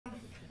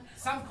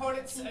Some call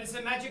it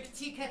the magic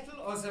tea kettle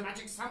or the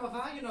magic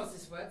samovar. You know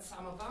this word,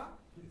 samovar?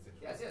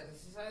 Yes, yes.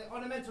 This is an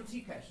ornamental tea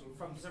kettle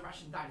from the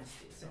Russian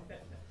dynasty. So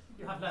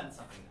you have learned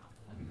something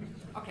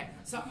now. Okay,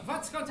 so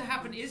what's going to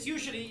happen is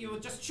usually you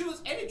just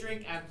choose any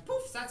drink and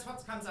poof, that's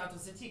what comes out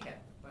of the tea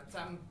kettle. But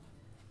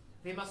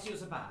we must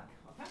use a bag,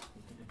 okay?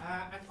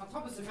 And on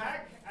top of the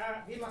bag,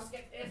 we must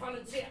get a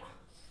volunteer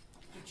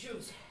to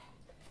choose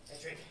a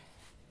drink.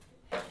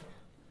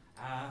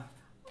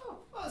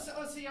 Oh,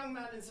 the young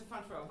man in the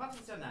front row. What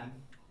is your name?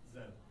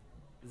 Zen.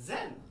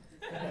 Zen?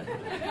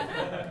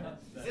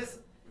 This?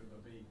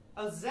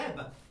 Oh, Zeb.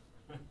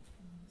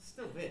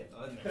 Still weird,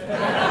 isn't it?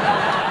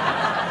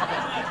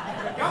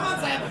 Come on,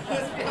 Zeb.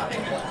 Let's be happy.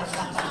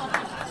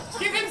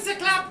 Give him the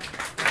clap.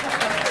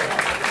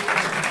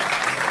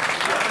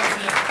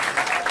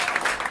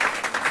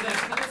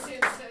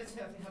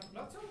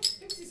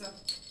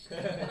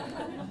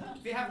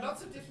 We have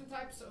lots of different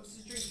types of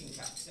the drinking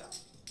cups, yeah?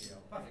 Yeah.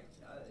 Perfect.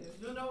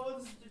 Do you know all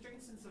the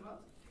drinks in the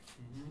world?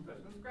 Good.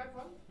 Grab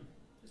one.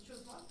 Just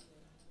choose one.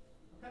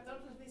 Okay,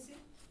 don't let me see.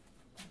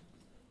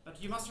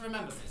 But you must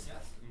remember this,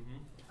 yes?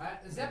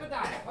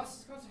 Zebediah,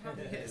 what's going to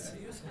happen here? So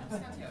you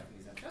stand here,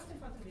 please. Just in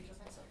front of me, just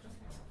like so.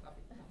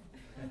 Lovely.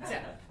 So,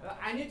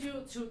 I need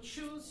you to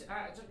choose,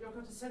 you're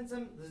going to send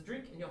them the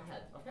drink in your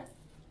head, okay?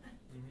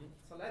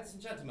 So, ladies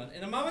and gentlemen,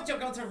 in a moment you're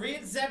going to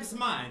read Zeb's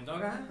mind,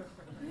 okay?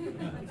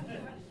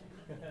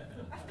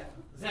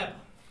 Zeb,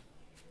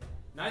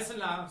 nice and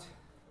loud.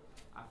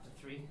 After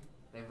 3,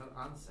 they will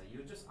answer.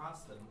 You just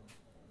ask them,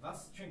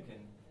 was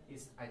trinken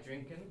ist I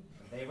drinken?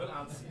 And they will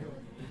answer you.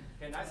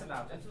 Okay, nice and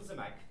loud, into the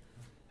mic.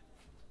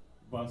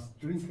 Was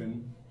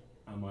trinken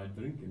am I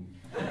drinking?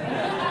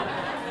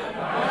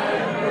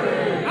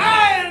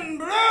 Ein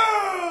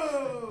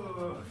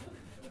Brew!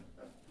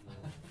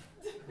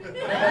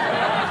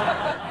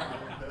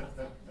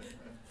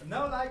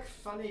 No, like,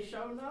 funny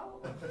show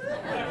now?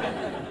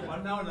 Or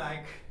no,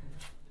 like,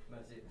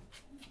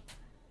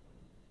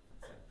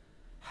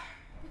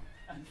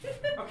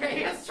 okay,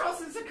 he has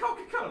chosen the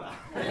Coca-Cola.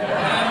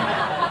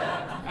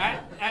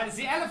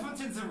 The elephant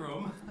in the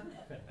room.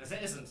 There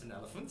isn't an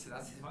elephant,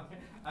 that's his one.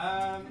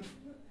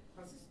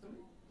 What's this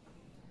doing?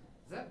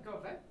 Zeb, go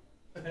away.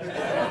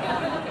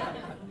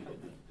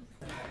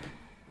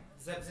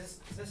 Zeb,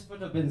 this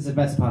would have been the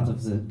best part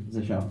of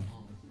the show.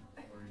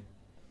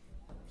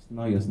 It's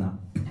no use now.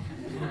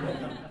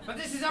 But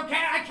this is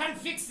okay, I can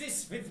fix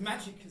this with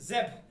magic.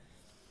 Zeb,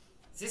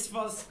 this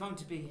was going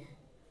to be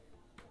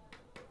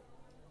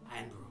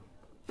Andrew.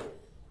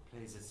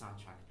 Play the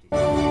soundtrack, please.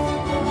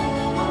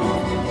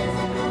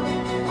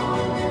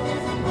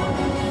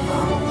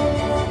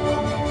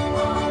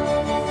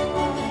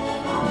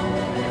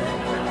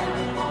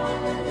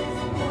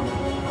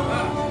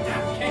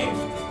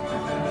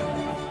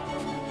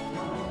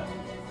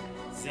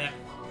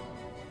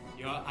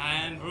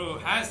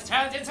 Has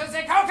turned into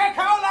the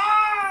Coca-Cola!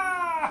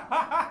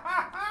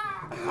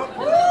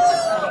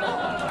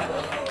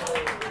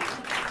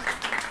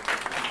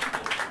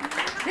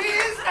 He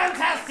is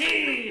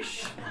fantastic!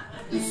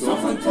 He's so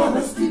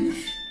fantastic!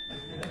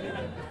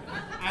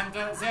 And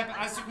Zeb,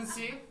 as you can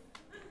see,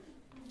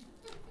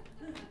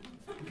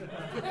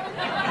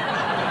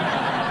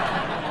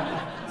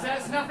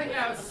 there's nothing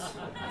else.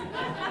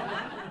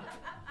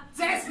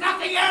 There's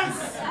nothing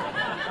else!